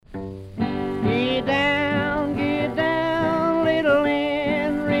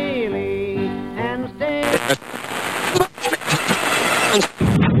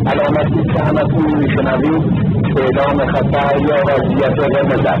وقتی که همتون میشنوید اعلام خطر یا وضعیت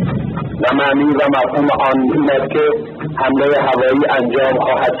قرمز است و معنی و مفهوم آن این است که حمله هوایی انجام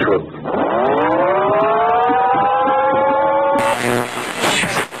خواهد شد.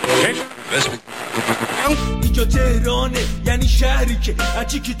 اینجا تهرانه، یعنی شهری که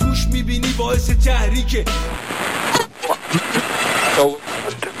هرچی که توش میبینی باعث تحریکه.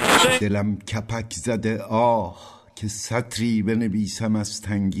 دلم کپک زده آه که سطری بنویسم از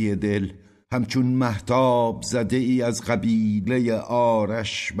تنگی دل، همچون مهتاب زده ای از قبیله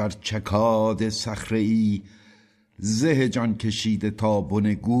آرش بر چکاد صخره ای، زه جان کشیده تا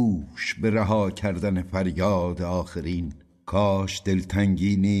بن گوش به رها کردن فریاد آخرین. کاش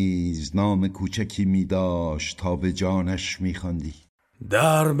دلتنگی نیز نام کوچکی می داشت تا به جانش می خواندی.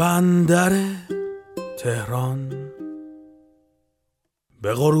 در بندر تهران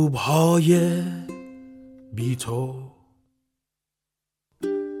به غروب‌های بی تو،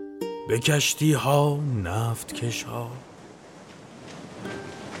 به کشتی‌ها نفتکش‌ها،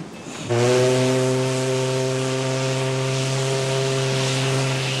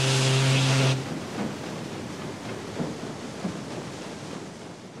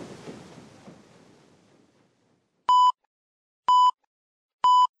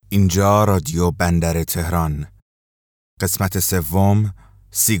 اینجا رادیو بندر تهران، قسمت سوم،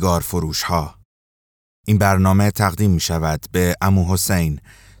 سیگارفروش ها. این برنامه تقدیم می شود به عموحسین،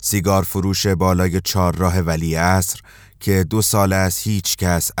 سیگارفروش بالای چهارراه ولیعصر که 2 سال از هیچ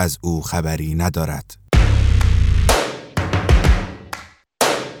کس از او خبری ندارد.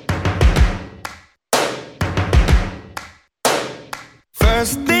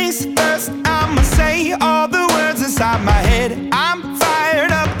 First things first, I'ma say all the words inside my head. I'm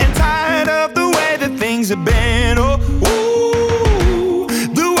fired up and tired of the way that things have been. Oh, ooh,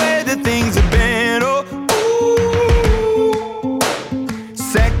 the way that things have been. Oh, ooh.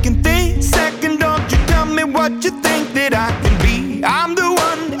 Second thing, second, don't you tell me what you think that I can be. I'm the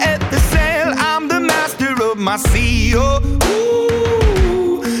one at the sail, I'm the master of my sea. Oh,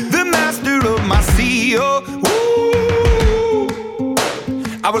 ooh, the master of my sea. Oh, ooh.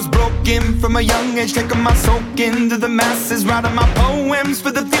 I was broken from a young age, taking my soak into the masses, writing my poems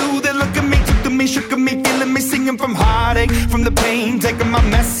for the few that look at me, took to me, shook at me, feeling me, singing from heartache, from the pain, taking my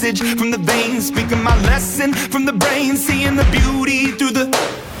message from the veins, speaking my lesson from the brain, seeing the beauty through the...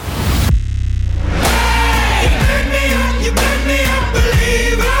 Hey, you burn me up, you burn me up,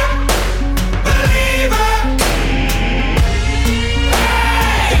 believer, believer.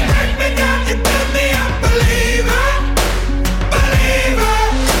 Hey, you burn me down, you burn me up, believer.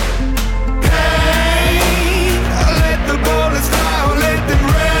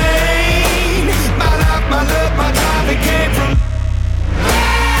 Came from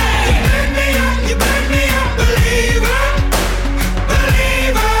hey, you burn me up, you burn me up, believer,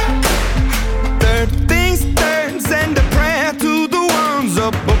 believer. Third things third, send a prayer to the ones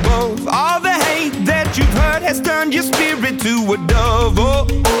up above. All the hate that you've heard has turned your spirit to a dove. Oh,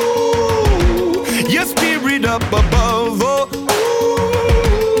 ooh, your spirit up above. Oh, ooh.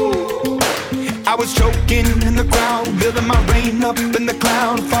 I was choking in the crowd, building my rain up in the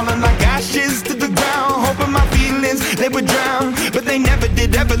cloud, falling like ashes to the ground, hoping my feelings they would drown, but they never did,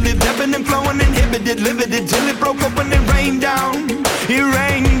 ever lived, ebbing and flowing, inhibited, limited, till it broke open and rained down. It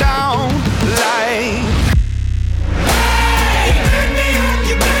rained down like hey, you burn me up,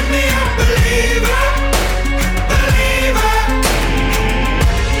 you burn me up, believer, believer.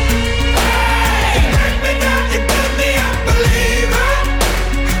 Hey, you burn me down, you burn me up, believer,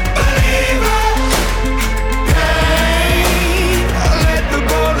 believer. Hey, let the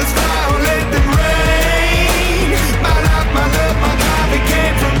bullets fly, let them rain. My life, my love, my drive, it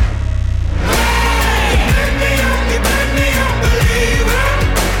came from hey, you burn me up, you burn me up, believer,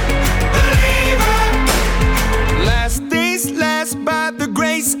 believer. Last things last, by the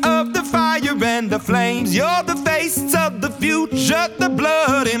grace of the fire and the flames. You're the face of the future, the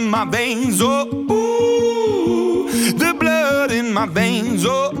blood in my veins. Oh, ooh, the blood in my veins.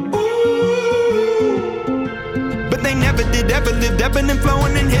 Oh, ooh. But they never did, ever lived, ebbing and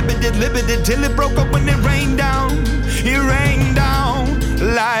flowing, inhibited, limited, till it broke up when it rained down. It rained down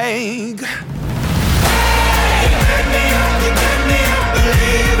like hey, you burn me up, you burn me up,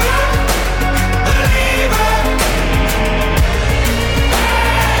 believer, believer.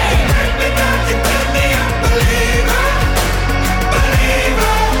 Hey, you burn me down, you burn me up, believer,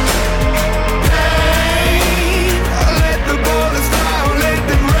 believer. Hey, let the bullets fly, let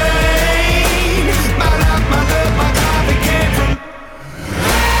them rain. My life, my love, my drive, it came from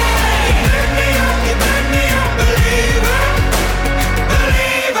hey, you burn me up, believer,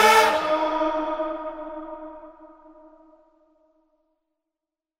 believer.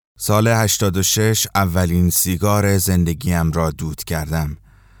 سال 86 اولین سیگار زندگیم را دود کردم.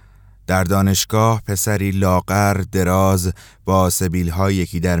 در دانشگاه پسری لاغر دراز با سبیل‌های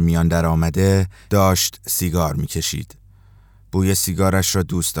یکی در میان در آمده داشت سیگار می‌کشید. بوی سیگارش را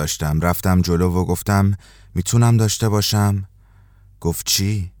دوست داشتم. رفتم جلو و گفتم میتونم داشته باشم؟ گفت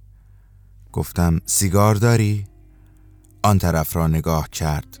چی؟ گفتم سیگار داری؟ آن طرف را نگاه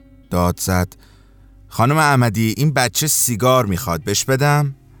کرد. داد زد خانم احمدی این بچه سیگار میخواد، بهش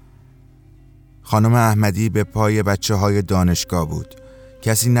بدم؟ خانم احمدی به پای بچه های دانشگاه بود.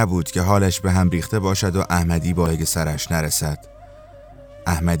 کسی نبود که حالش به هم ریخته باشد و احمدی بالای سرش نرسد.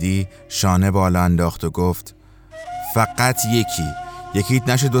 احمدی شانه بالا انداخت و گفت فقط یکیت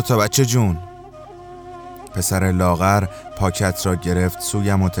نشه 2 بچه جون. پسر لاغر پاکت را گرفت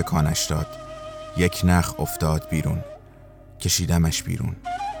سویم و تکانش داد. 1 نخ افتاد بیرون. کشیدمش بیرون.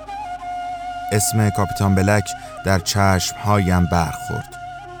 اسم کاپیتان بلک در چشمهایم برخورد.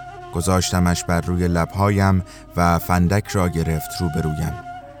 گذاشتمش بر روی لبهایم و فندک را گرفت روبرویم.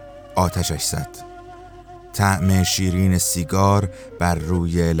 آتشش زد. طعم شیرین سیگار بر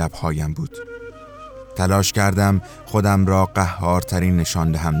روی لبهایم بود. تلاش کردم خودم را قهارترین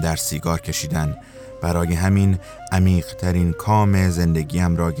نشان دهم در سیگار کشیدن. برای همین عمیق‌ترین کام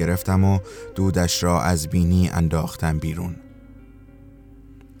زندگیم را گرفتم و دودش را از بینی انداختم بیرون.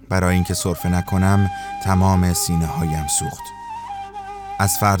 برای اینکه سرفه نکنم تمام سینه هایم سوخت.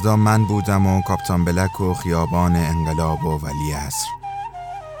 از فردا من بودم و کاپیتان بلک و خیابان انقلاب و ولیعصر.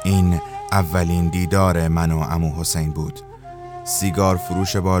 این اولین دیدار من و عموحسین بود.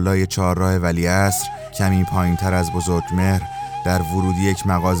 سیگارفروش بالای چهارراه ولیعصر کمی پایین‌تر از بزرگمهر در ورودی یک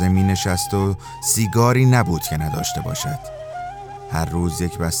مغازه می نشست و سیگاری نبود که نداشته باشد. هر روز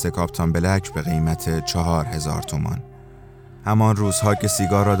 1 بسته کاپیتان بلک به قیمت 4000 تومان. همان روزها که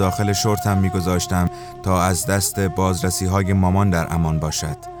سیگار را داخل شورتم می گذاشتم تا از دست بازرسی های مامان در امان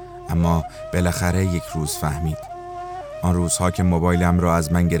باشد. اما بالاخره یک روز فهمید. آن روزها که موبایلم را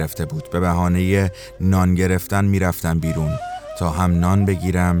از من گرفته بود، به بهانه نان گرفتن می رفتم بیرون تا هم نان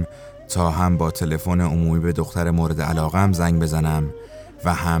بگیرم، تا هم با تلفن عمومی به دختر مورد علاقم زنگ بزنم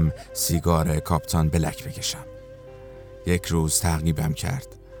و هم سیگار کاپیتان بلک بکشم. یک روز تعقیبم کرد.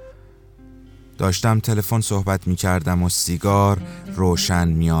 داشتم تلفن صحبت می کردم و سیگار روشن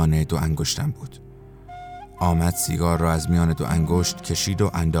میان 2 انگشتم بود. آمد سیگار را از میان 2 انگشت کشید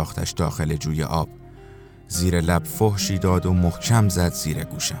و انداختش داخل جوی آب. زیر لب فحشی داد و محکم زد زیر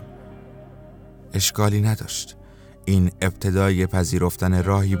گوشم. اشکالی نداشت. این ابتدای پذیرفتن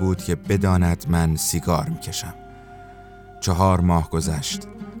راهی بود که بداند من سیگار می کشم. 4 ماه گذشت.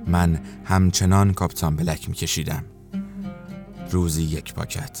 من همچنان کاپیتان بلک می کشیدم. روزی 1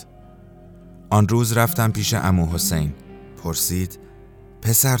 پاکت. آن روز رفتم پیش عموحسین. پرسید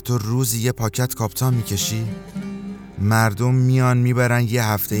پسر تو روزی 1 پاکت کاپیتان می کشی؟ مردم میان میبرن 1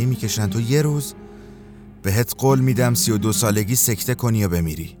 هفته‌ای میکشن، تو 1 روز؟ بهت قول میدم 32 سالگی سکته کنی و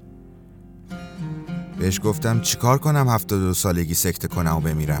بمیری. بهش گفتم چیکار کنم 72 سالگی سکته کنم و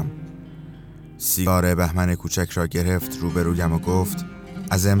بمیرم؟ سیگار بهمن کوچک را گرفت روبرویم و گفت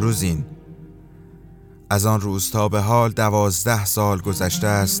از امروز این. از آن روز تا به حال 12 سال گذشته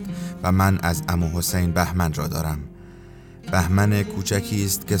است و من از عموحسین بهمن را دارم. بهمن کوچکی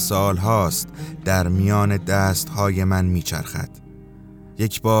است که سالهاست در میان دستهای من میچرخد.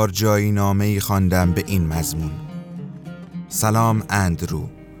 یک بار جایی نامه‌ای خواندم به این مضمون: سلام اندرو،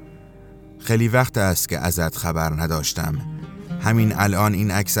 خیلی وقت است که ازت خبر نداشتم. همین الان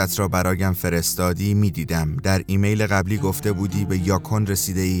این عکست را برایم فرستادی، میدیدم در ایمیل قبلی گفته بودی به یاکن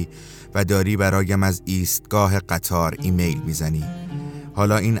رسیده ای و داری برایم از ایستگاه قطار ایمیل میزنی.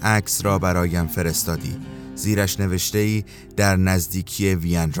 حالا این عکس را برایم فرستادی. زیرش نوشته ای در نزدیکی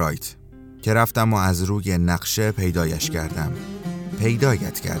وین رایت، که رفتم و از روی نقشه پیدایت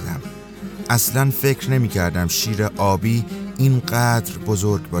کردم. اصلا فکر نمی کردم شیر آبی اینقدر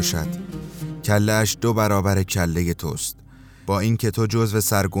بزرگ باشد. کله‌اش 2 برابر کله توست. با اینکه تو جزو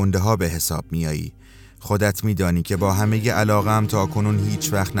سرگنده ها به حساب میایی. خودت میدانی که با همه علاقم تا کنون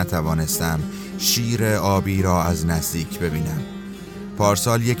هیچ وقت نتوانستم شیر آبی را از نزدیک ببینم.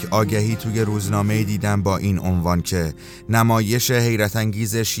 پارسال یک آگهی توی روزنامه دیدم با این عنوان که نمایش حیرت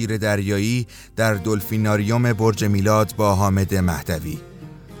انگیز شیر دریایی در دلفیناریوم برج میلاد با حامد مهدوی.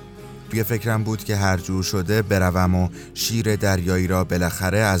 توی فکرم بود که هر جور شده بروم و شیر دریایی را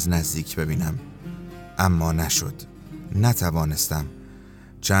بالاخره از نزدیک ببینم. اما نشد. نتوانستم.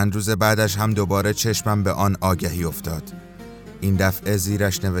 چند روز بعدش هم دوباره چشمم به آن آگهی افتاد. این دفعه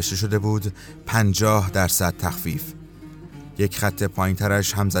زیرش نوشته شده بود 50% تخفیف. یک خط پایین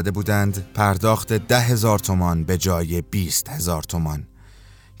ترش هم زده بودند پرداخت 10,000 تومان به جای 20,000 تومان،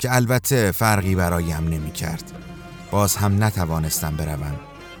 که البته فرقی برایم نمی کرد. باز هم نتوانستم بروم.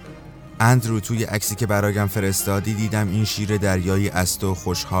 اندرو توی عکسی که برایم فرستادی دیدم این شیر دریایی از تو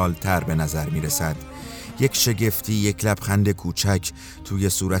خوشحال تر به نظر می رسد. یک شگفتی، یک لبخند کوچک توی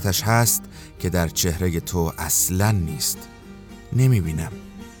صورتش هست که در چهره تو اصلاً نیست. نمی بینم.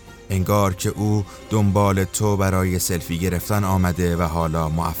 انگار که او دنبال تو برای سلفی گرفتن آمده و حالا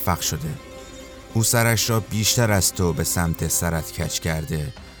موفق شده. او سرش را بیشتر از تو به سمت سرت کج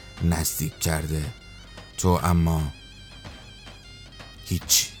کرده، نزدیک کرده. تو اما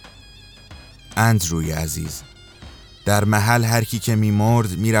هیچی. اندروی عزیز، در محل هر کی که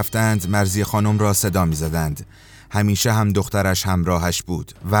می‌مرد می‌رفتند مرزی خانم را صدا می‌زدند. همیشه هم دخترش همراهش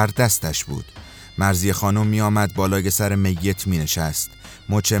بود، وردستش بود. مرزی خانم می‌آمد بالای سر میت می‌نشست،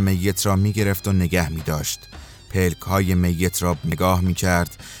 مچ میت را می‌گرفت و نگه می‌داشت. پلک‌های میت را نگاه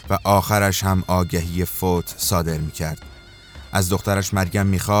می‌کرد و آخرش هم آگهی فوت صادر می‌کرد. از دخترش مریم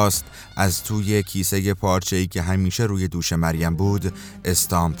می‌خواست از توی کیسه پارچه‌ای که همیشه روی دوش مریم بود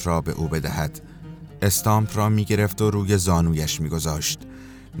استامپ را به او بدهد. استامپ را می‌گرفت و روی زانویش می‌گذاشت.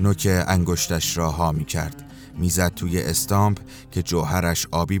 نوک انگشتش را ها می‌کرد. میزد توی استامپ که جوهرش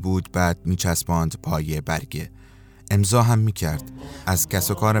آبی بود، بعد می‌چسباند پای برگه. امضا هم می‌کرد. از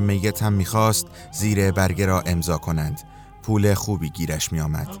کس و کار میت هم می‌خواست زیر برگه را امضا کنند. پول خوبی گیرش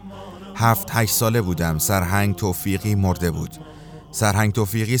می‌آمد. 7-8 ساله بودم. سرهنگ توفیقی مرده بود. سرهنگ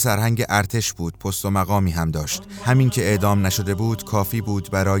توفیقی سرهنگ ارتش بود، پست و مقامی هم داشت. همین که اعدام نشده بود کافی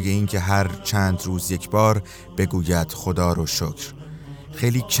بود برای اینکه هر چند روز یک بار بگوید خدا رو شکر.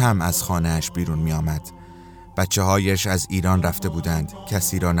 خیلی کم از خانه‌اش بیرون می آمد. بچه هایش از ایران رفته بودند،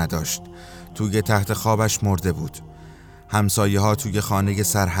 کسی را نداشت. توی تخت خوابش مرده بود. همسایه ها توی خانه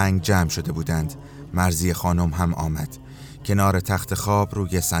سرهنگ جمع شده بودند. مرزی خانم هم آمد. کنار تخت خواب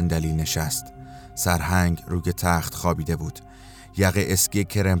روی صندلی نشست. سرهنگ روی تخت خوابیده بود. یقه اسکی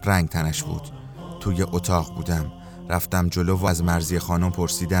کرم رنگ تنش بود. توی اتاق بودم. رفتم جلو و از مرزی خانم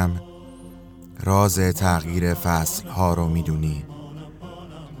پرسیدم راز تغییر فصل ها رو میدونی؟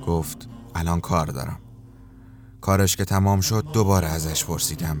 گفت الان کار دارم. کارش که تمام شد دوباره ازش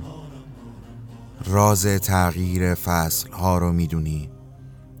پرسیدم راز تغییر فصل ها رو میدونی؟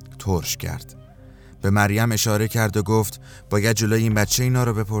 ترش کرد. به مریم اشاره کرد و گفت باید جلوی این بچه اینا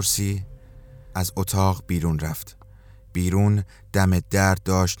رو بپرسی. از اتاق بیرون رفت. بیرون دم در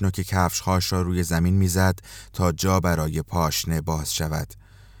داشت نوک کفش‌هاش را روی زمین میزد تا جا برای پاشنه باز شود.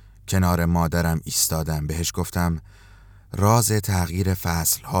 کنار مادرم ایستادم. بهش گفتم راز تغییر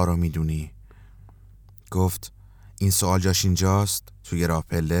فصل‌ها رو میدونی؟ گفت این سوال جاش اینجاست توی راه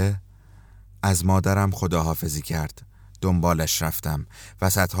پله. از مادرم خداحافظی کرد. دنبالش رفتم.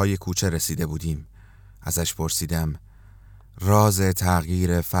 وسط‌های کوچه رسیده بودیم. ازش پرسیدم راز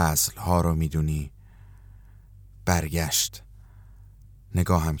تغییر فصل‌ها رو میدونی؟ برگشت.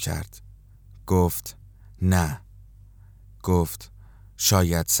 نگاهم کرد. گفت نه. گفت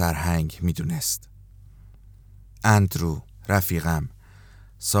شاید سرهنگ میدونست. اندرو رفیقم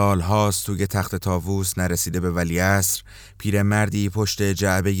سالهاست توی تخت طاووس نرسیده به ولیعصر پیرمردی پشت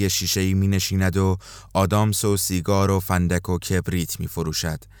جعبه شیشه‌ای می نشیند و آدامس و سیگار و فندک و کبریت می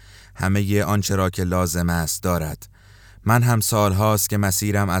فروشد. همه آنچه را که لازم است دارد. من هم سالهاست که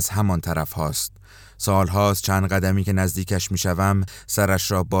مسیرم از همان طرف هاست. سالهاست چند قدمی که نزدیکش می شوم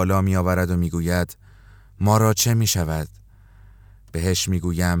سرش را بالا می آورد و می گوید ما را چه می شود؟ بهش می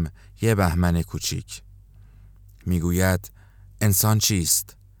گویم یه بهمن کوچیک. می گوید انسان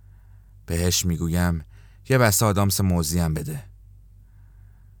چیست؟ بهش می گویم یه بسته آدامس موزیم بده.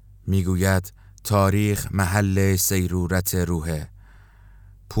 می گوید تاریخ محل سیرورت روحه.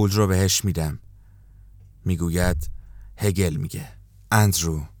 پول رو بهش میدم. می گوید هگل میگه.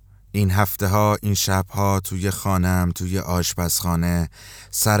 اندرو این هفته ها این شب ها توی خانم توی آشپزخانه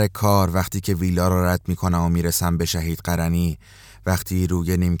سر کار وقتی که ویلا رو رد میکنم و میرسم به شهید قرنی وقتی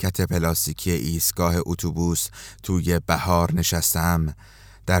روی نیمکت پلاستیکی ایستگاه اتوبوس توی بهار نشستم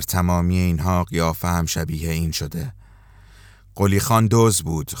در تمامی اینها قیافه هم شبیه این شده. قلی خان دوز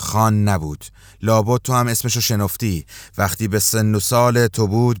بود، خان نبود. لابد تو هم اسمشو شنفتی. وقتی به سن و سال تو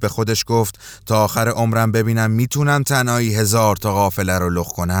بود به خودش گفت تا آخر عمرم ببینم میتونم تنهایی 1000 تا قافله رو لخ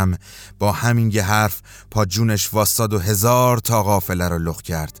کنم. با همین یه حرف پا جونش واسطاد و 1000 تا قافله رو لخ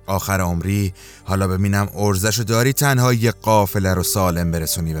کرد. آخر عمری حالا ببینم ارزشو داری تنهایی یه قافله رو سالم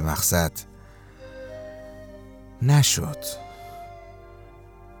برسونی به مقصد. نشد.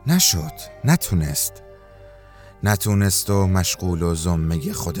 نتونست و مشغول و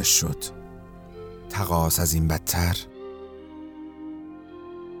زمه خودش شد. تقاس از این بدتر.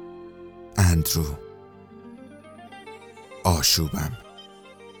 اندرو آشوبم.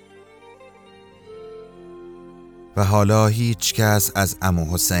 و حالا هیچ کس از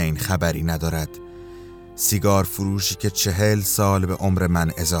عموحسین خبری ندارد. سیگارفروشی که 40 سال به عمر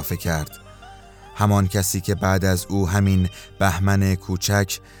من اضافه کرد، همان کسی که بعد از او همین بهمن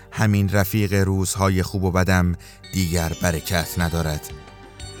کوچک، همین رفیق روزهای خوب و بدم دیگر برکت ندارد،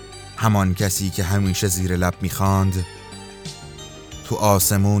 همان کسی که همیشه زیر لب می‌خواند تو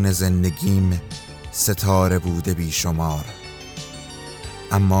آسمون زندگیم ستاره بوده بیشمار،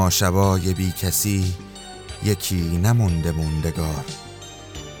 اما شبای بی کسی یکی نمونده موندگار،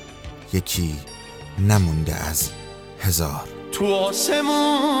 یکی نمونده از هزار. تو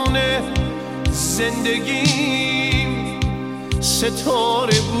آسمون زندگیم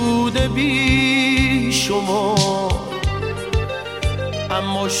ستاره بوده بی شمار،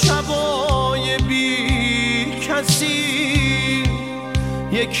 اما شبای بی کسی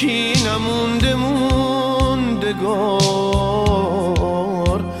یکی نمونده موندگار،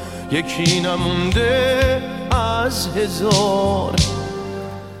 یکی نمونده از هزار.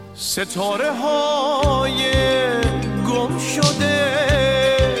 ستاره های گم شده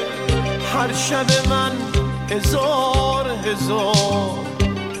هر شب من هزار هزار،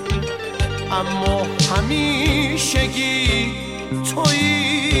 اما همیشگی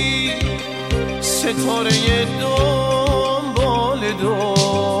تویی ستاره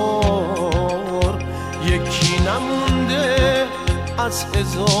دنباله‌دار، یکی نمونده از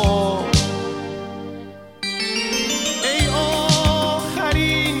هزار. ای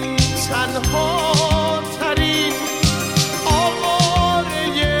آخرین تنها ترین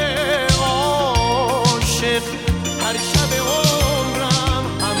آواره عاشق، هر شب عمرم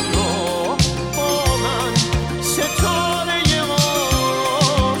همراه با من ستاره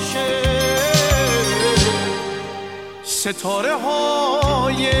عاشق. ستاره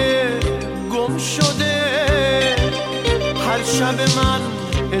های گم شده هر شب من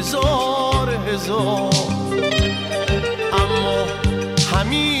هزار هزار، اما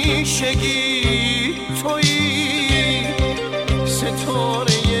همیشگی تویی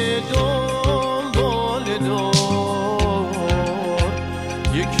ستاره دنباله‌دار،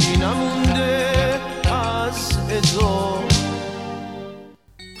 یکی نمونده از هزار.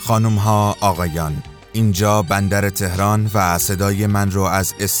 خانم ها، آقایان، اینجا بندر تهران و صدای من رو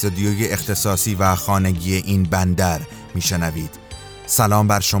از استودیوی اختصاصی و خانگی این بندر میشنوید. سلام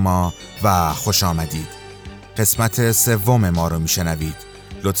بر شما و خوش آمدید. قسمت سوم ما رو میشنوید.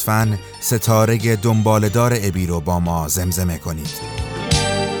 لطفاً ستاره دنباله‌دار ابی رو با ما زمزمه کنید.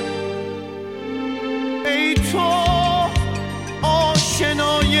 ای تو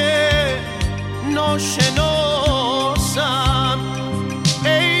آشنای ناشناسم،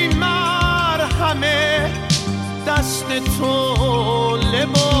 ای مرهمه دست تو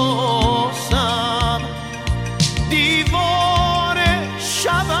لباسم، دیوار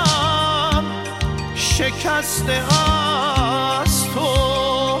شبم شکسته از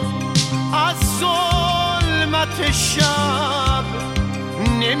تو، از ظلمت شب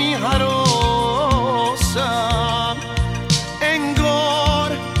نمی هراسم،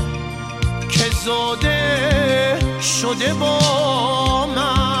 انگار که زاده شده با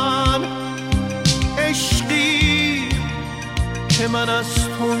من عشقی که من از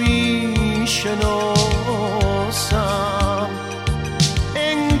تو می شناسم،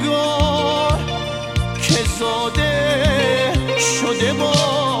 انگار که زاده شده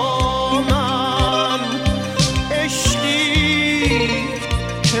با من عشقی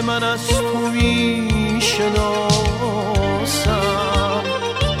که من از تو می شناسم.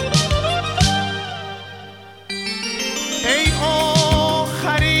 ای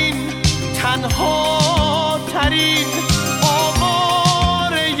آخرین تنها ترین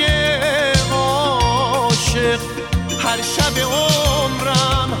آواره عاشق، هر شب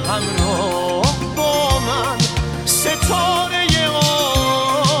عمرم همراه با من ستاره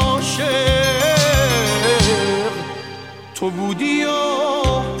عاشق. تو بودی و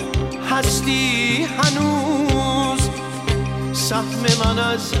هستی هنوز سهم من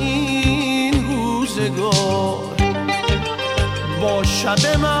از این روزگار، با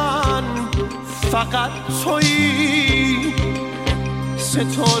شب من فقط تویی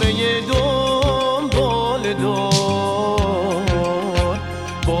ستاره دنباله‌دار،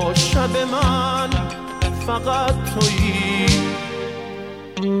 با شب من فقط تویی.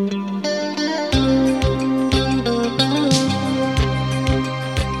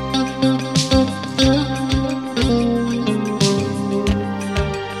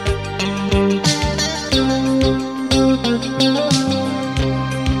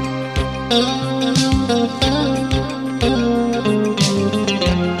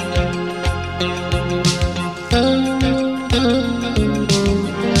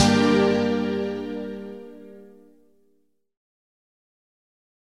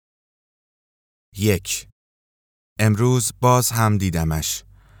 1. امروز باز هم دیدمش.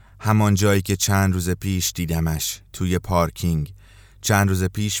 همان جایی که چند روز پیش دیدمش، توی پارکینگ. چند روز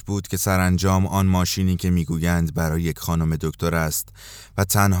پیش بود که سرانجام آن ماشینی که میگویند برای یک خانم دکتر است و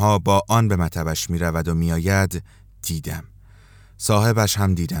تنها با آن به مطبش میرود و میآید دیدم. صاحبش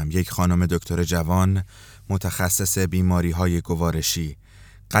هم دیدم، یک خانم دکتر جوان متخصص بیماری‌های گوارشی.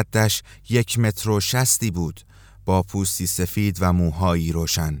 قدش 1.60 متر بود، با پوستی سفید و موهایی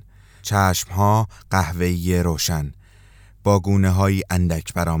روشن، چشمها قهوه‌ای روشن، با گونه‌هایی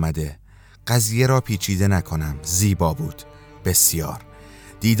اندک برآمده. قضیه را پیچیده نکنم، زیبا بود، بسیار.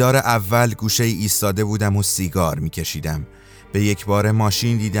 دیدار اول گوشه ایستاده بودم و سیگار میکشیدم. به یک بار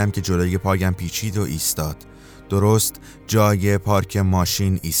ماشین دیدم که جلوی پایم پیچید و ایستاد. درست جای پارک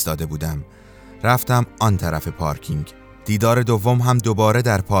ماشین ایستاده بودم. رفتم آن طرف پارکینگ. دیدار دوم هم دوباره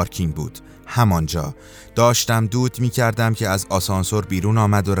در پارکینگ بود، همانجا. داشتم دود میکردم که از آسانسور بیرون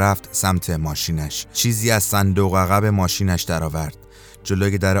آمد و رفت سمت ماشینش. چیزی از صندوق عقب ماشینش درآورد.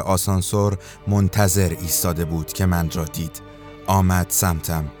 جلوی در آسانسور منتظر ایستاده بود که من را دید. آمد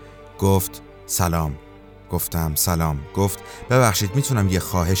سمتم، گفت سلام. گفتم سلام. گفت ببخشید میتونم یه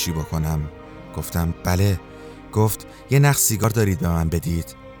خواهشی بکنم؟ گفتم بله. گفت یه نخ سیگار دارید به من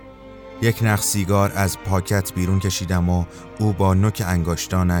بدید؟ یک نخ سیگار از پاکت بیرون کشیدم و او با نوک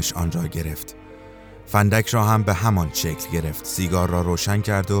انگشتانش آن را گرفت. فندک را هم به همان شکل گرفت. سیگار را روشن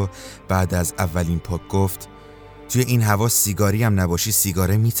کرد و بعد از اولین پک گفت توی این هوا سیگاری هم نباشی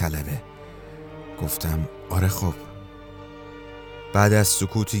سیگاره میطلبه. گفتم آره خب. بعد از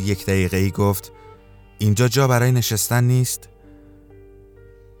سکوت 1 دقیقه‌ای گفت اینجا جا برای نشستن نیست؟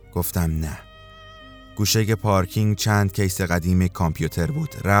 گفتم نه. گوشه پارکینگ چند کیس قدیم کامپیوتر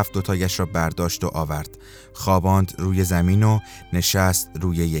بود. رفت دوتایش را برداشت و آورد، خواباند روی زمین و نشست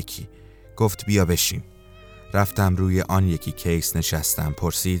روی یکی. گفت بیا بشین. رفتم روی آن یکی کیس نشستم.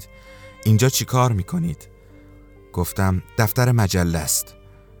 پرسید اینجا چی کار میکنید؟ گفتم دفتر مجله است.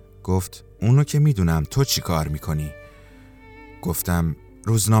 گفت اونو که میدونم، تو چی کار میکنی؟ گفتم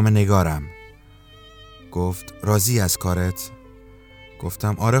روزنامه نگارم. گفت راضی از کارت؟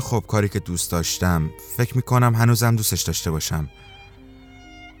 گفتم آره خب، کاری که دوست داشتم، فکر میکنم هنوزم دوستش داشته باشم.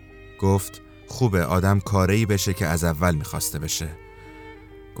 گفت خوبه آدم کاری بشه که از اول میخواسته بشه.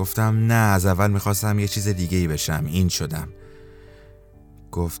 گفتم نه، از اول میخواستم یه چیز دیگه‌ای بشم، این شدم.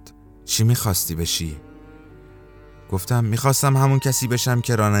 گفت چی میخواستی بشی؟ گفتم میخواستم همون کسی بشم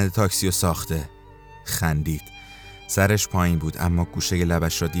که راننده تاکسیو ساخته. خندید. سرش پایین بود اما گوشه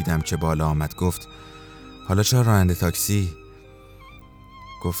لبش را دیدم که بالا آمد. گفت حالا چرا راننده تاکسی؟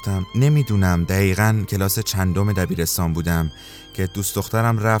 گفتم نمیدونم، دقیقاً کلاس چندم دبیرستان بودم که دوست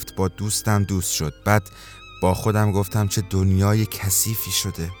دخترم رفت با دوستم دوست شد. بعد با خودم گفتم چه دنیای کثیفی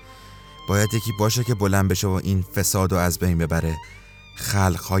شده، باید یکی باشه که بلند بشه و این فساد رو از بین ببره.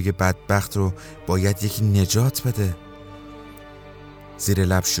 خلقهای بدبخت رو باید یکی نجات بده. زیر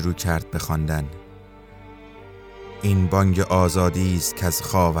لب شروع کرد به خواندن. این بانگ آزادی است که از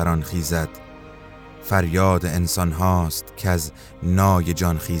خاوران خیزد، فریاد انسان هاست که از نای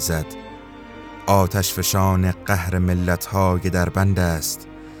جان خیزد. آتش فشان قهر ملت های در بند است،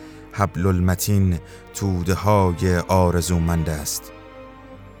 حبل المتین توده های آرزومند است.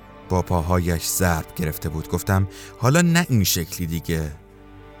 با پاهایش ضرب گرفته بود. گفتم حالا نه این شکلی دیگه.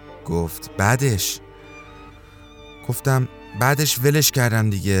 گفت بعدش؟ گفتم بعدش ولش کردم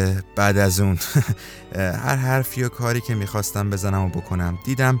دیگه. بعد از اون هر حرفی و کاری که میخواستم بزنم و بکنم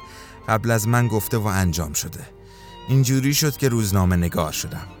دیدم قبل از من گفته و انجام شده. اینجوری شد که روزنامه نگار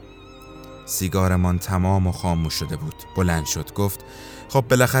شدم. سیگارمان تمام و خاموش شده بود. بلند شد گفت خب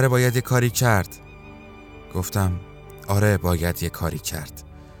بالاخره باید یه کاری کرد. گفتم آره باید یه کاری کرد.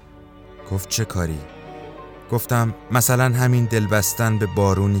 گفت چه کاری؟ گفتم مثلا همین دل بستن به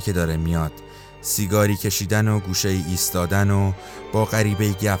بارونی که داره میاد، سیگاری کشیدن و گوشه ایستادن و با غریبه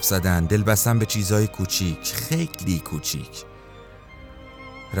گپ زدن، دل بستن به چیزای کوچیک، خیلی کوچیک.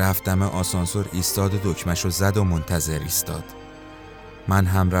 رفتم آسانسور ایستاد و دکمه‌شو زد و منتظر ایستاد. من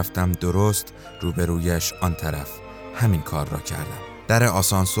هم رفتم درست روبرویش آن طرف. همین کار را کردم. در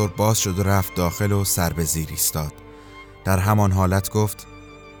آسانسور باز شد و رفت داخل و سر به زیر ایستاد. در همان حالت گفت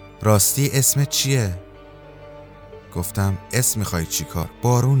راستی اسمت چیه؟ گفتم اسم میخوای چی کار؟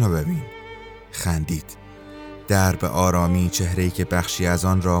 بارون رو ببین. خندید. در به آرامی چهره‌ای که بخشی از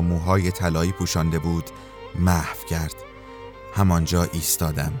آن را موهای طلایی پوشانده بود محو کرد. همانجا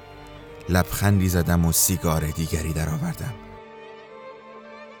ایستادم. لبخندی زدم و سیگار دیگری در آوردم.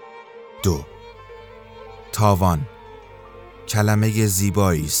 2. تاوان. کلمه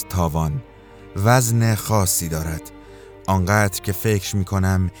زیبایی است تاوان. وزن خاصی دارد. آنقدر که فکر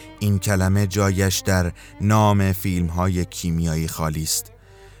میکنم این کلمه جایش در نام فیلم‌های کیمیایی خالی است.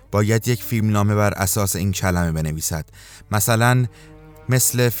 باید یک فیلمنامه بر اساس این کلمه بنویسد.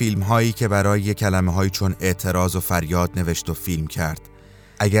 مثل فیلم هایی که برای کلمه هایی چون اعتراض و فریاد نوشت و فیلم کرد.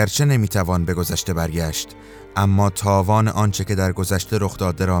 اگرچه نمیتوان به گذشته برگشت، اما تاوان آنچه که در گذشته رخ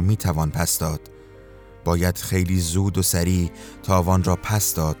داده را میتوان پس داد. باید خیلی زود و سریع تاوان را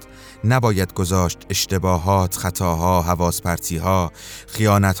پس داد. نباید گذاشت اشتباهات، خطاها، حواس پرتیها،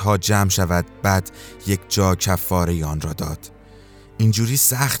 خیانتها جمع شود بعد یک جا کفاره آن را داد. اینجوری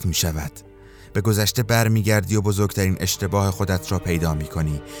سخت می شود. به گذشته بر می گردی و بزرگترین اشتباه خودت را پیدا می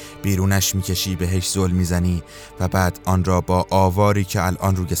کنی، بیرونش می کشی، بهش ظلم می زنی و بعد آن را با آواری که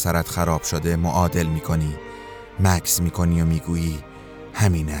الان روی سرت خراب شده معادل می کنی. مکس می کنی و می گویی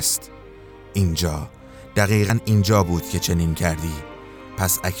همین است. اینجا، دقیقاً اینجا بود که چنین کردی،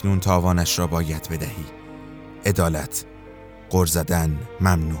 پس اکنون تاوانش را باید بدهی. عدالت. غر زدن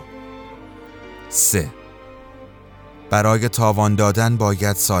ممنوع. 3. برای تاوان دادن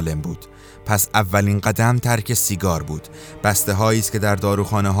باید سالم بود. پس اولین قدم ترک سیگار بود. بسته هایی است که در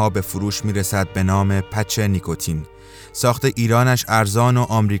داروخانه ها به فروش می رسد به نام پچ نیکوتین. ساخت ایرانش ارزان و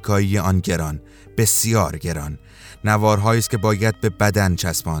آمریکایی آن گران، بسیار گران. نوارهایی است که باید به بدن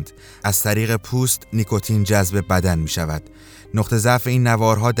چسباند. از طریق پوست نیکوتین جذب بدن می شود. نقطه ضعف این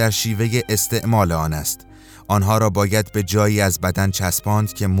نوارها در شیوه استعمال آن است. آنها را باید به جایی از بدن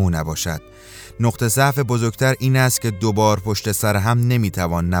چسباند که مو نباشد. نقطه ضعف بزرگتر این است که دوبار پشت سر هم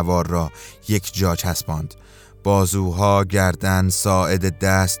نمیتوان نوار را یک جا چسباند. بازوها، گردن، ساعد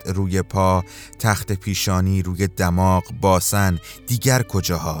دست، روی پا، تخت پیشانی، روی دماغ، باسن، دیگر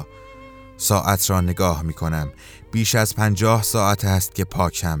کجاها؟ ساعت را نگاه میکنم. بیش از 50 ساعت است که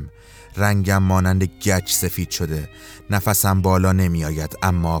پاکم. رنگم مانند گچ سفید شده. نفسم بالا نمی آید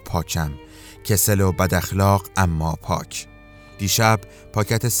اما پاکم. کسل و بد اخلاق اما پاک. دیشب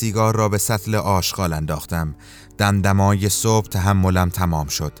پاکت سیگار را به سطل آشغال انداختم. دمدمای صبح تحملم تمام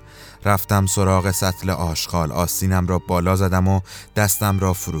شد. رفتم سراغ سطل آشغال، آستینم را بالا زدم و دستم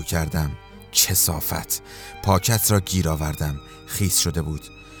را فرو کردم. کثافت. پاکت را گیر آوردم. خیس شده بود.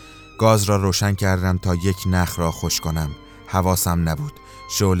 گاز را روشن کردم تا یک نخ را خوش کنم. حواسم نبود.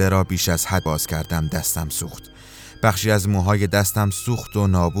 شعله را بیش از حد باز کردم. دستم سوخت. بخشی از موهای دستم سوخت و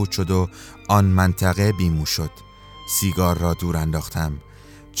نابود شد و آن منطقه بیمو شد. سیگار را دور انداختم.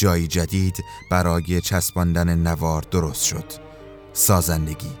 جایی جدید برای چسباندن نوار درست شد.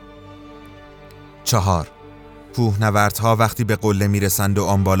 سازندگی. 4. کوهنوردها وقتی به قله میرسند و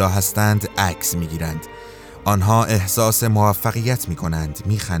آن بالا هستند عکس میگیرند. آنها احساس موفقیت میکنند،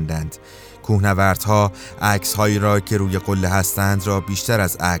 میخندند. کوهنوردها عکس‌هایی را که روی قله هستند را بیشتر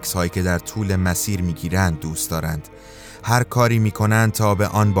از عکس‌هایی که در طول مسیر میگیرند دوست دارند. هر کاری میکنند تا به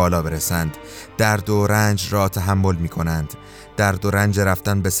آن بالا برسند. درد و رنج را تحمل میکنند. درد و رنج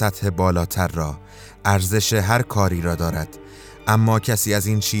رفتن به سطح بالاتر را. ارزش هر کاری را دارد. اما کسی از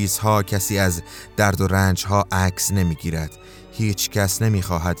این چیزها، کسی از درد و رنجها عکس نمیگیرد. هیچ کس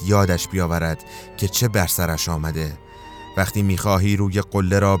نمیخواهد یادش بیاورد که چه بر سرش آمده. وقتی میخواهی روی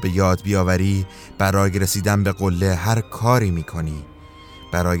قله را به یاد بیاوری، برای رسیدن به قله هر کاری میکنی.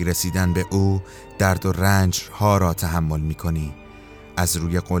 برای رسیدن به او درد و رنج ها را تحمل میکنی. از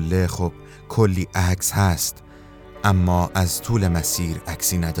روی قله خب کلی عکس هست، اما از طول مسیر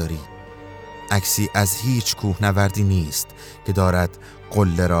عکسی نداری. عکسی از هیچ کوهنوردی نیست که دارد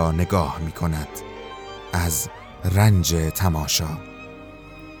قله را نگاه میکند. از رنج تماشا.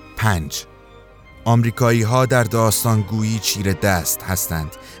 5. آمریکایی ها در داستان گویی چیره دست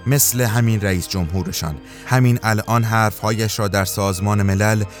هستند، مثل همین رئیس جمهورشان. همین الان حرفهایش را در سازمان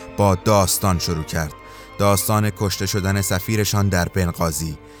ملل با داستان شروع کرد. داستان کشته شدن سفیرشان در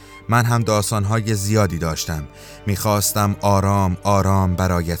بنغازی. من هم داستانهای زیادی داشتم. میخواستم آرام آرام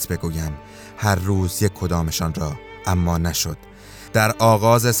برایت بگویم، هر روز یک کدامشان را، اما نشد. در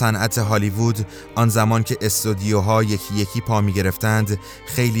آغاز صنعت هالیوود، آن زمان که استودیوها یکی یکی پا می گرفتند،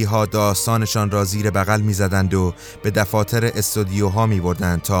 خیلی ها داستانشان را زیر بغل می زدند و به دفاتر استودیوها می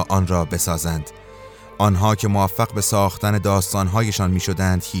بردند تا آن را بسازند. آنها که موفق به ساختن داستانهایشان می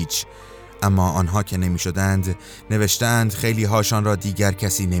شدند هیچ، اما آنها که نمی شدند نوشتند خیلی هاشان را دیگر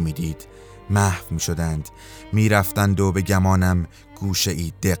کسی نمی دید. محو می شدند، می رفتند و به گمانم گوشه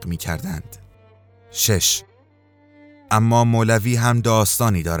ای دق می کردند. 6. اما مولوی هم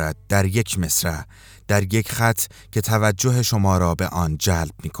داستانی دارد، در یک مصرع، در یک خط که توجه شما را به آن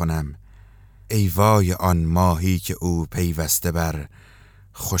جلب می کنم. ای وای آن ماهی که او پیوسته بر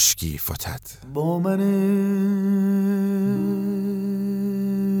خشکی فتد. با من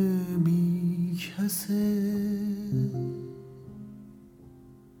بی کسه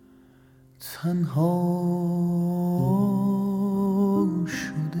تنها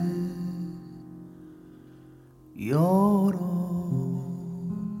شده یارا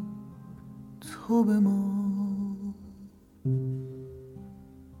تو به ما.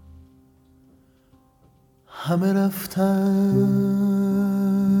 همه رفتند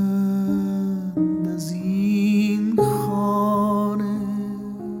از این خانه،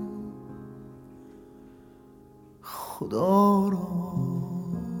 خدا را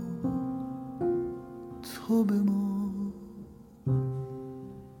تو به ما.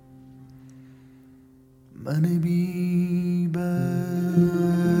 من بی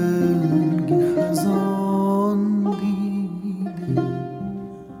برگ خزان دیده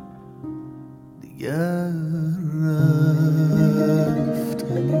دیگر رفتنی،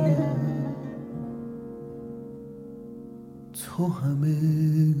 تو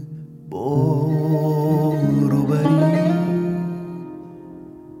همه بار و بری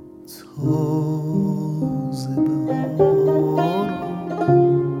تازه بهار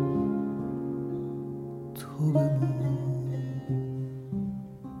تو به ما.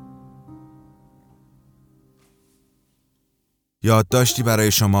 یادداشتی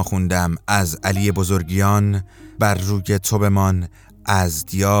برای شما خوندم از علی بزرگیان بر روی تو بمان از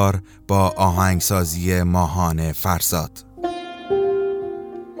دیار با آهنگسازی ماهان فرزاد.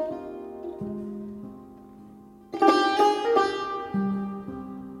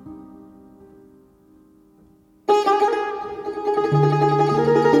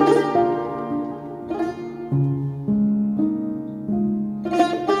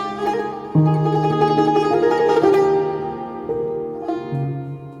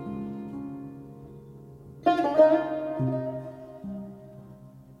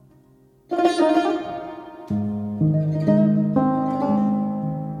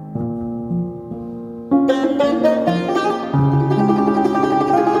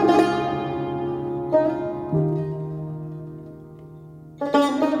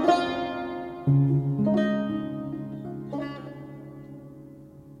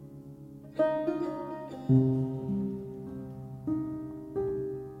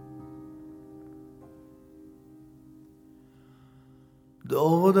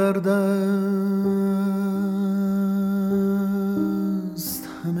 داغ در دست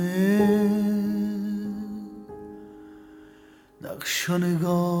همه نقش و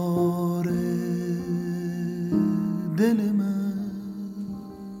نگار دل من،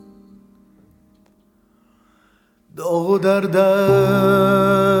 داغ در دست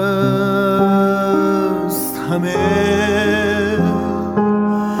همه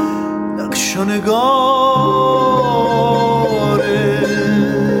نقش و نگار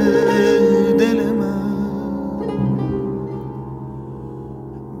دل من،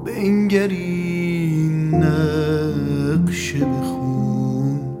 بنگری نقشه به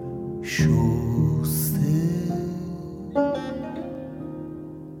خون شسته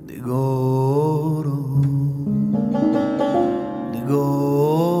نگارا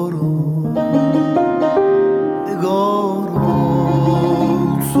نگارا نگارا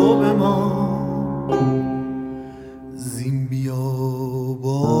تو به ما. زین بیابان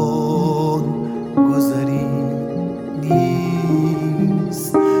گذری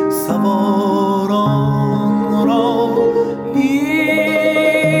نیست سواران را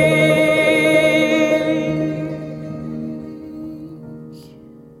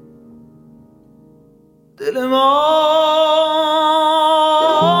دل ما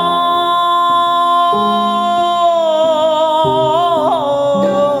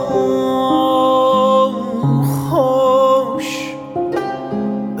خوش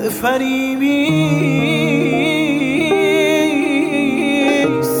به فریبیست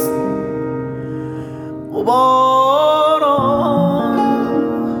غبارا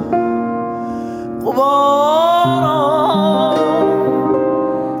غبارا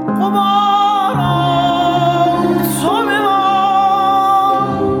غبارا تو به ما.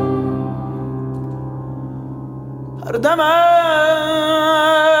 هر دم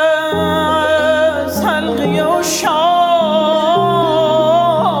از حلقه و شام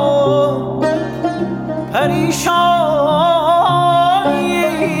پریشانی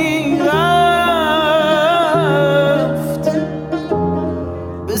رفت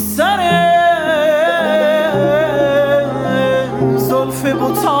به سر زلف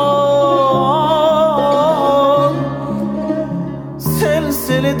بتان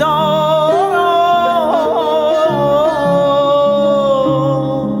سلسله دارا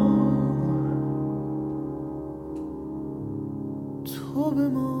تو به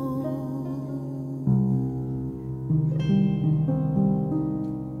ما.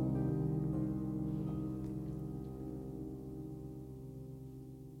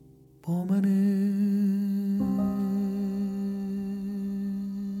 با من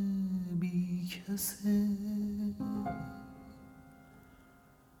بی کسه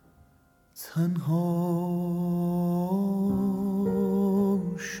تنها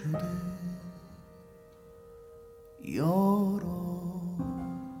شده یارا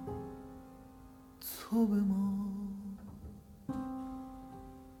تو به ما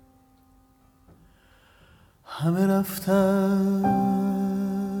همه رفتند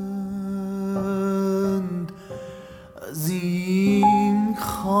از این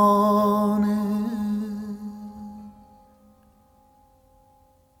خانه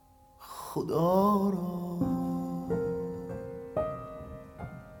خدا را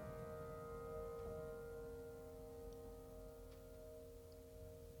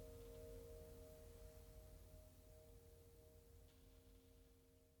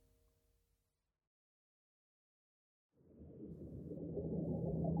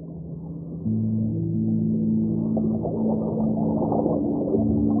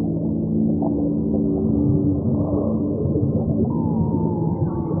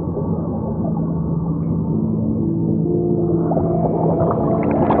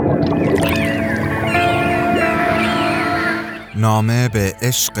نامه به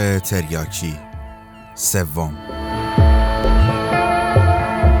عشق تریاکی سوم.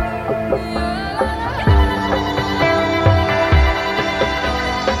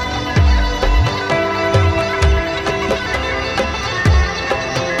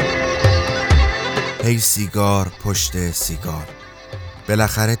 ای سیگار پشت سیگار،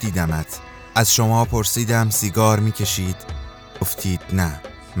 بالاخره دیدمت. از شما پرسیدم سیگار میکشید؟ گفتید نه،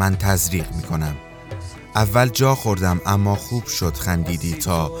 من تزریق میکنم. اول جا خوردم اما خوب شد خندیدی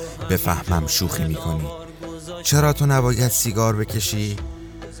تا بفهمم شوخی میکنی. چرا تو نباید سیگار بکشی؟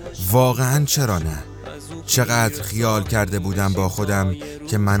 واقعا چرا نه؟ چقدر خیال کرده بودم با خودم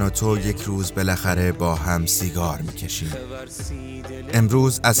که من و تو یک روز بالاخره با هم سیگار میکشیم.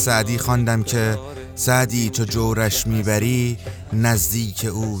 امروز از سعدی خواندم که سعدی چو جورش میبری نزدیک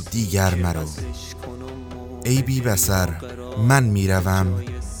او دیگر مرو. ای بی بصر من میروم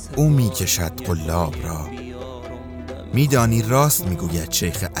او میکشد قلاب را. میدانی راست میگوید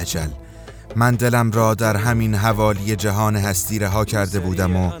شیخ اجل. من دلم را در همین حوالی جهان هستی رها کرده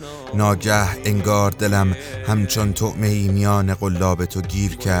بودم و ناگه انگار دلم همچون طعمه‌ای میان قلاب تو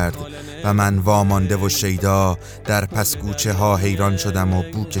گیر کرد و من وامانده و شیدا در پسگوچه ها حیران شدم و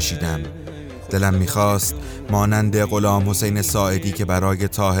بو کشیدم. دلم میخواست مانند غلام حسین ساعدی که برای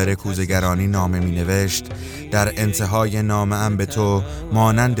طاهر کوزگرانی نامه مینوشت در انتهای نامه ام به تو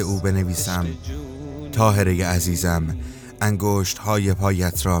مانند او بنویسم: طاهره عزیزم، انگشت های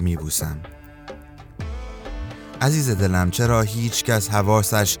پایت را میبوسم. عزیز دلم، چرا هیچ کس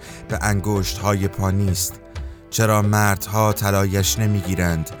حواسش به انگشت های پا نیست؟ چرا مردها طلایش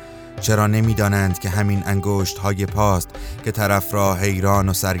نمیگیرند؟ چرا نمیدانند که همین انگشت های پاست که طرف را حیران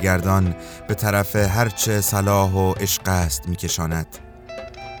و سرگردان به طرف هرچه صلاح و عشق است میکشاند؟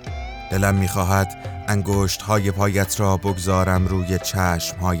 دلم میخواهد انگشت های پایت را بگذارم روی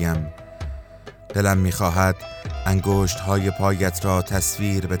چشم هایم. دلم میخواهد انگشت های پایت را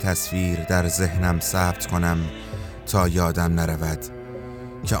تصویر به تصویر در ذهنم ثبت کنم تا یادم نرود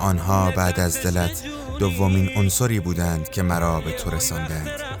که آنها بعد از دلت دومین عنصری بودند که مرا به تو رساندند.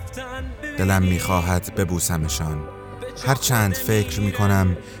 دلم میخواهد ببوسمشان. هرچند فکر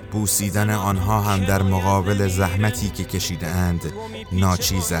میکنم بوسیدن آنها هم در مقابل زحمتی که کشیده اند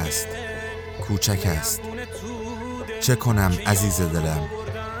ناچیز است، کوچک است. چه کنم عزیز دلم؟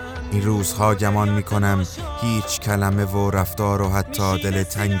 این روزها گمان میکنم هیچ کلمه و رفتار و حتی دل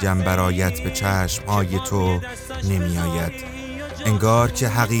تنگم برایت به چشمهای تو نمی آید. انگار که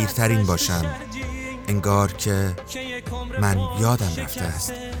حقیرترین باشم. انگار که من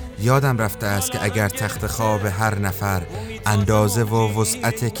یادم رفته است که اگر تخت خواب هر نفر اندازه و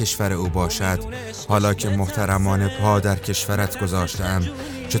وسعت کشور او باشد، حالا که محترمانه پا در کشورت گذاشتم،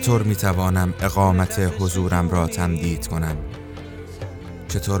 چطور میتوانم اقامت حضورم را تمدید کنم؟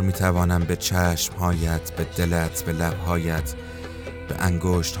 چطور میتوانم به چشمهایت، به دلت، به لبهایت، به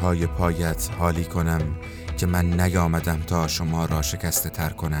انگشتهای پایت حالی کنم که من نیامدم تا شما را شکسته تر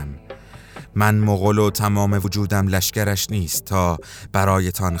کنم؟ من مغول و تمام وجودم لشکرش نیست تا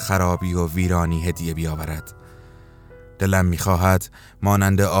برایتان خرابی و ویرانی هدیه بیاورد. دلم میخواهد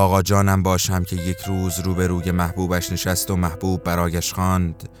مانند آقا جانم باشم که یک روز روبروی محبوبش نشست و محبوب برایش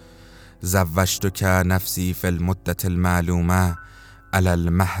خواند: زوجتک نفسی فی المدت المعلومه علی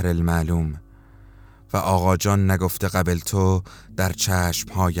المهر المعلوم. و آقا جان نگفته قبل تو در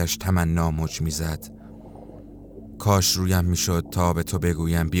چشمهایش تمنا موج میزد. کاش رویم میشد تا به تو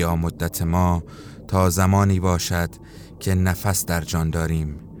بگویم بیا مدت ما تا زمانی باشد که نفس در جان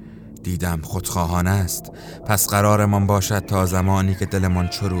داریم. دیدم خودخواهانه است، پس قرارمان باشد تا زمانی که دلمان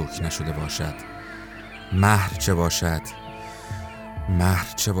چروک نشده باشد. مهر چه باشد؟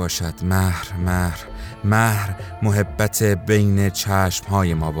 مهر چه باشد؟ مهر محبت بین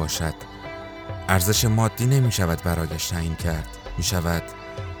چشمهای ما باشد. ارزش مادی نمی شود برایش تعیین کرد. می شود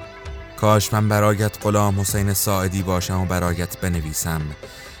کاش من برایت غلام حسین ساعدی باشم و برایت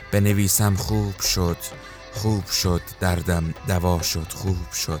بنویسم خوب شد دردم دوا شد،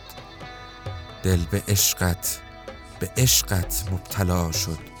 خوب شد دل به عشقت مبتلا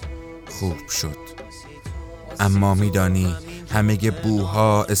شد، خوب شد. اما میدانی همه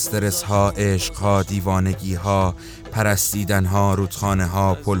بوها، استرسها، عشقها، دیوانگیها، پرستیدنها،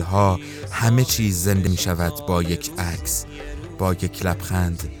 رودخانه‌ها، پلها، همه چیز زنده می شود با یک عکس، با یک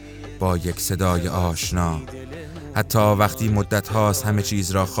لبخند، با یک صدای آشنا. حتی وقتی مدت هاست همه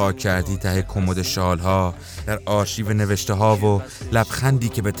چیز را خاک کردی ته کمد شالها، در آرشیو نوشته ها و لبخندی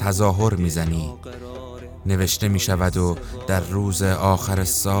که به تظاهر میزنی نوشته می شود و در روز آخر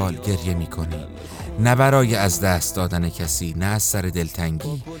سال گریه می کنی. نه برای از دست دادن کسی، نه از سر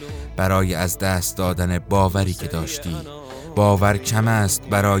دلتنگی، برای از دست دادن باوری که داشتی. باور کم است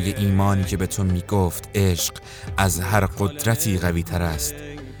برای ایمانی که به تو می گفت عشق از هر قدرتی قوی تر است،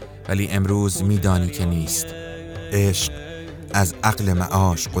 ولی امروز می دانی که نیست. عشق از عقل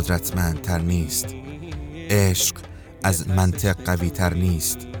معاش قدرتمندتر نیست، عشق از منطق قوی تر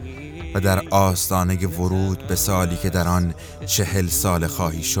نیست و در آستانه ورود به سالی که در آن 40 سال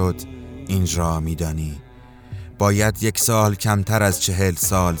خواهی شد این را می دانی. باید 1 سال کمتر از 40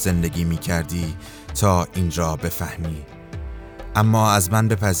 سال زندگی می کردی تا این را بفهمی. اما از من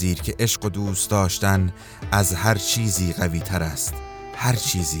بپذیر که عشق و دوست داشتن از هر چیزی قوی تر است، هر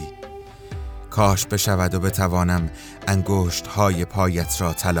چیزی. کاش بشود و بتوانم انگشت های پایت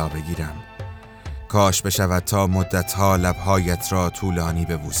را طلا بگیرم. کاش بشود تا مدت ها لبهایت را طولانی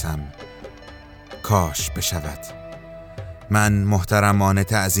ببوسم. کاش بشود. من محترمانه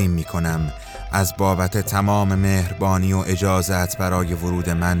تعظیم می کنم از بابت تمام مهربانی و اجازت برای ورود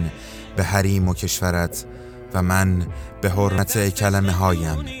من به حریم و کشورت و من به حرمت کلمه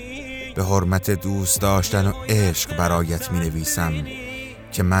هایم، به حرمت دوست داشتن و عشق برایت می نویسم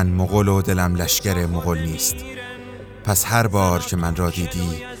که من مغول و دلم لشکر مغول نیست. پس هر بار که من را دیدی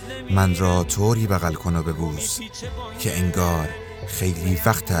من را طوری بغل کن و ببوس که انگار خیلی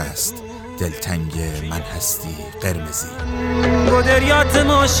وقت است دلتنگ من هستی قرمزی. گدریات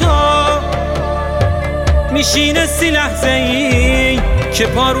ماشا میشینه 30 لحظه‌ای که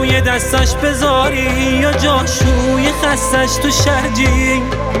پا روی دستش بذاری یا جاشوی خستش تو شرجی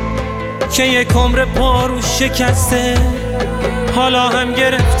که یک عمر پا رو شکسته حالا هم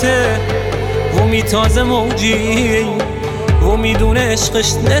گرفته و میتازه موجی و میدونه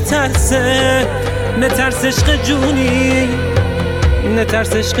عشقش نترس عشق جونی،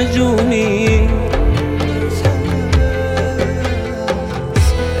 نترس عشق جونی.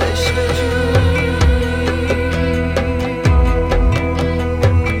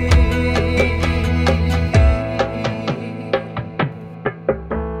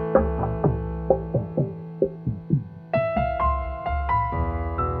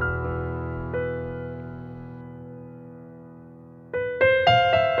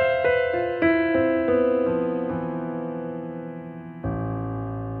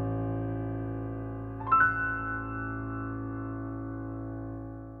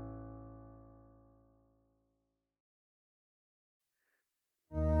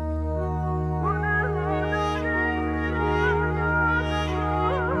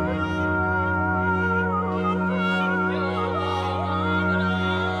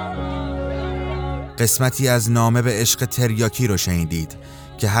 قسمتی از نامه به عشق تریاکی رو شنیدید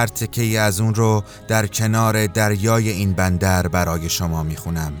که هر تکه‌ای از اون رو در کنار دریای این بندر برای شما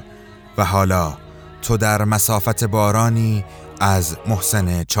میخونم. و حالا تو در مسافت بارانی از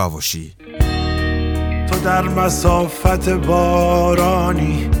محسن چاوشی. تو در مسافت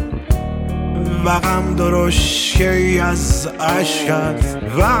بارانی و غم درشکی از عشقت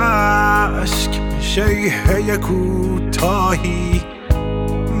و عشق شیهه کوتاهی،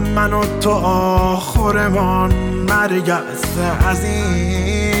 من و تو آخرمان مرگ است از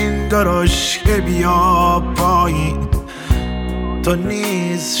این درشکه بیا پایین، تو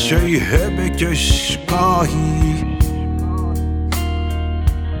نیز شیهه بکش گاهی.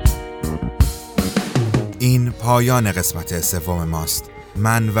 این پایان قسمت 3 ماست.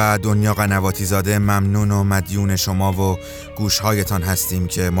 من و دنیا قنواتی زاده ممنون و مدیون شما و گوشهایتان هستیم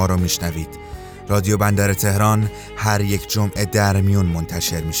که ما رو میشنوید. رادیو بندر تهران هر یک جمعه در میون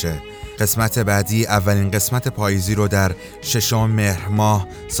منتشر میشه. قسمت بعدی اولین قسمت پاییزی رو در 6 مهر ماه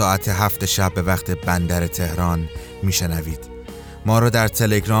ساعت 7 شب به وقت بندر تهران میشنوید. ما رو در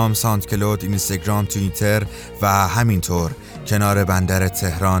تلگرام، ساندکلود، اینستاگرام، توییتر و همینطور کنار بندر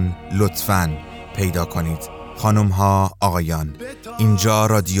تهران لطفاً پیدا کنید. خانم ها، آقایان، اینجا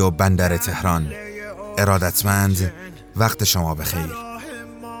رادیو بندر تهران. ارادتمند، وقت شما بخیر.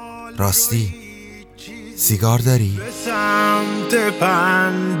 راستی سیگار داری؟ به سمت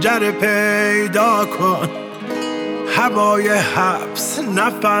پنجره پیدا کن، هوای حبس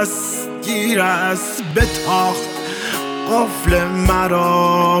نفس گیر است، به تاخت قفل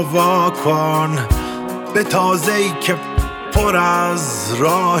مرا وا کن، به تازه‌ای که پر از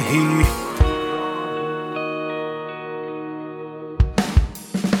راهی.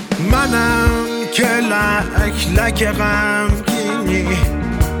 منم که لک لک غمگینی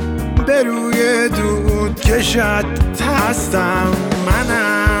به روی دود کشت هستم،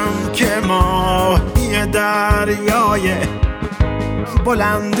 منم که ماهی دریای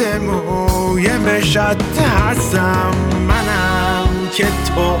بلند موی مشت هستم، منم که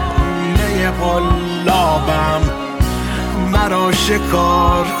طعمه قلابم، مرا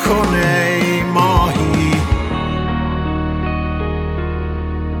شکار کنه ای ماهی.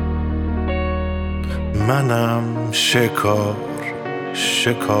 منم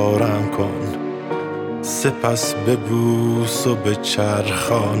شکارم کن، سپس ببوس و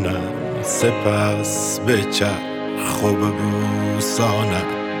بچرخانم، سپس بچرخ و ببوسانم،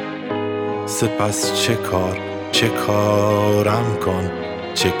 سپس چه کارم کن،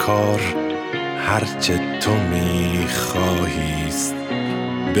 چه کار هرچه تو میخواهیست،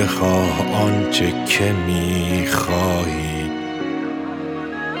 بخواه آنچه که میخواهی.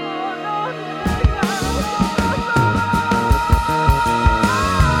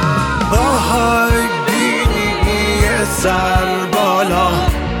 آهای بینی سر بالا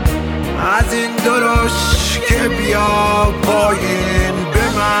از این درش که بیا پایین، به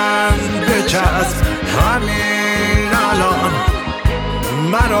من بچسب همین الان،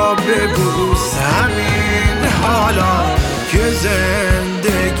 مرا ببوس همین حالا، که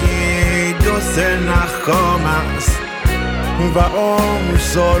زندگی دو سه نخکام است و اون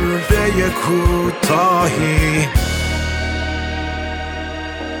سرفه کوتاهی.